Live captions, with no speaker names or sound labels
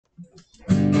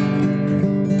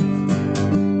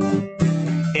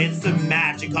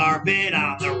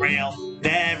trail,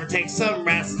 never takes some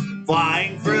rest,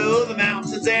 flying through the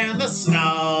mountains and the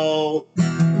snow.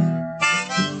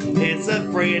 It's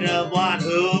a freedom one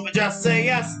who would just say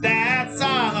yes, that's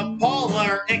on the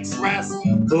Polar Express.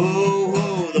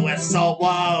 Ooh, the whistle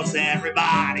blows,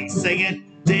 everybody singing,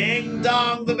 ding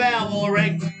dong, the bell will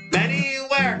ring,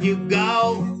 anywhere you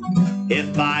go.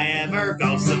 If I ever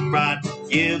go some run,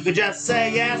 you could just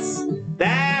say yes,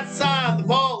 that's on the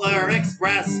Polar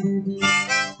Express.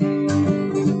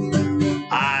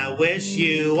 I wish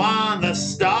you on the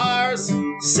stars,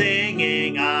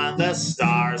 singing on the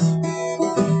stars,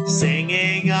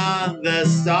 singing on the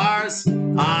stars,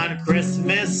 on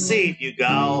Christmas Eve you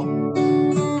go.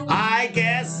 I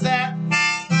guess that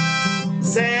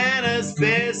Santa's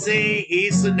busy,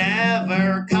 he's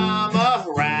never come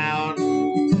around,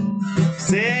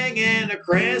 singing a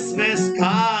Christmas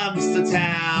comes to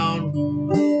town.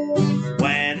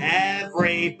 When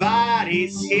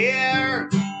everybody's here,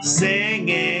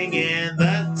 singing in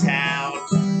the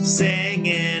town,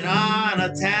 singing on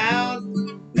a town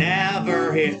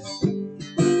never here.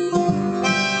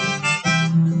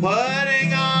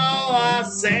 Putting all on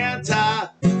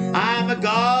Santa, I'm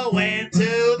a-going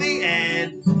to the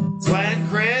end. It's when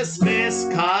Christmas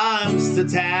comes to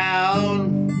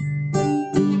town.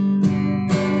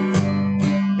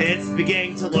 It's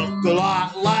beginning to look a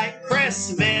lot like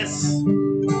Christmas.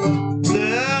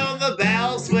 Soon the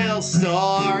bells will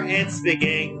store. It's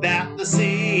beginning that the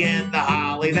sea and the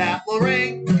holly that will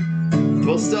ring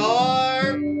will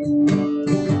store.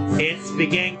 It's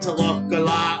beginning to look a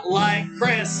lot like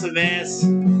Christmas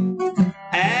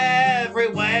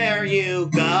everywhere you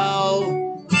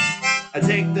go. I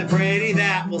take the pretty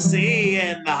that we'll see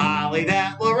and the holly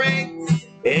that will ring.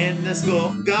 In the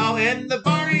school, go in the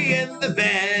party, in the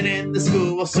bed, in the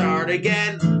school will start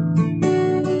again.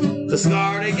 The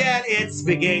start again, it's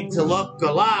beginning to look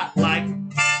a lot like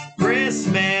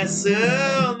Christmas.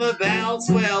 Soon the bells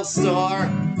will store,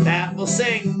 that will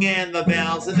sing in the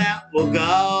bells and that will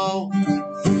go.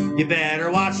 You better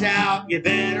watch out, you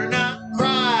better not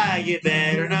cry, you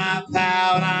better not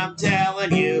pout, I'm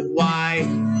telling you why.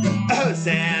 Oh,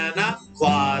 Santa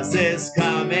Claus is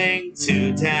coming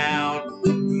to town.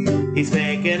 He's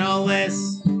making a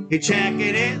list, he's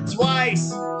checking it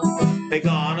twice. They're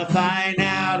gonna find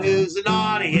out who's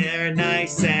naughty or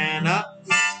nice. Santa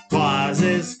Claus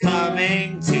is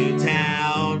coming to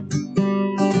town.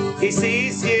 He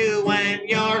sees you when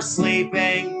you're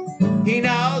sleeping, he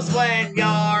knows when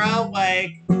you're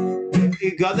awake.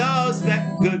 He knows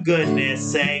that, good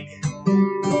goodness sake.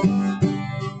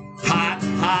 Hot,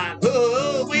 hot,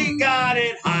 ooh, we got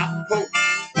it hot. Ooh.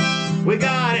 We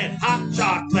got it, hot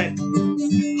chocolate.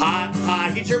 Hot,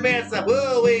 hot, get your pants up.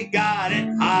 Ooh, we got it,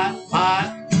 hot,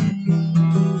 hot.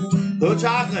 Ooh,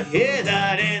 chocolate, hit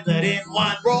that in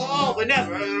one roll. We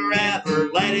never, ever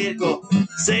let it go.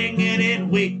 Singing it,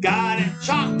 we got it.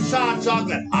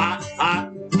 Chocolate, hot,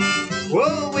 hot.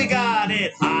 Ooh, we got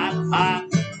it, hot, hot.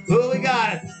 Ooh, we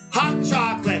got it, hot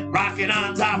chocolate. Rocking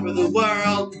on top of the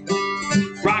world.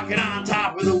 Rocking on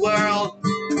top of the world.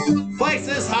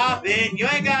 Places hopping, you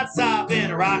ain't got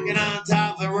stopping. Rocking on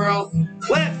top of the world.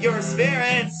 Lift your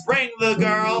spirits, bring the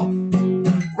girl.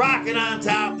 Rocking on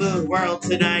top of the world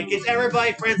tonight. Get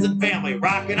everybody, friends and family.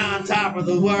 Rocking on top of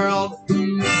the world.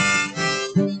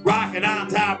 Rocking on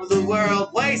top of the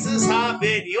world. Places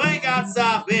hopping, you ain't got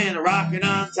stopping. Rocking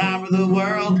on top of the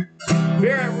world.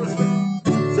 Spirit was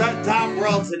the top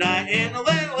world tonight. And a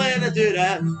little do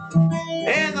that.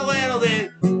 And a little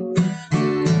bit.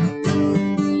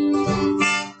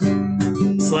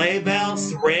 Sleigh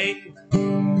bells ring.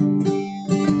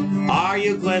 Are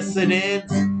you glistening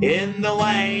in the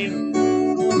lane?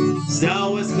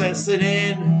 Snow is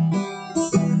glistening.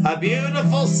 A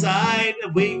beautiful sight.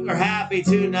 We are happy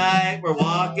tonight. We're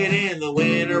walking in the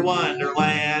winter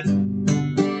wonderland.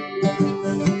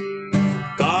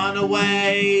 Gone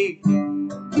away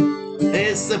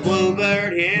is the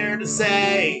bluebird here to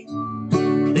say.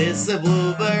 Is the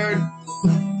bluebird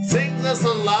sings us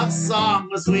a love song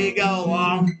as we go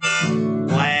along.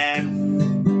 Glad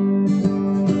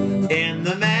in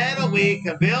the meadow we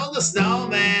can build a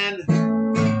snowman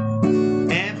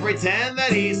and pretend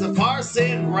that he's a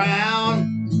Parson Brown.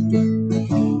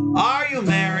 Are you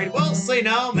married? We'll say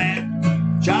no,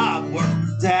 man. Job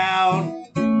work down.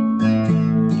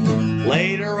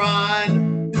 Later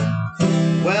on,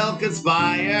 we'll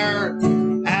conspire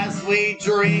as we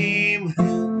dream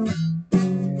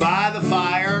by the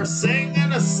fire,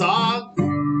 singing a song.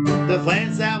 The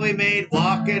plans that we made,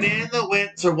 walking in the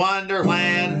winter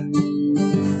wonderland.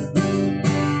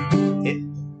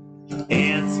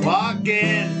 It's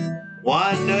walking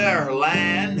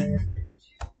wonderland.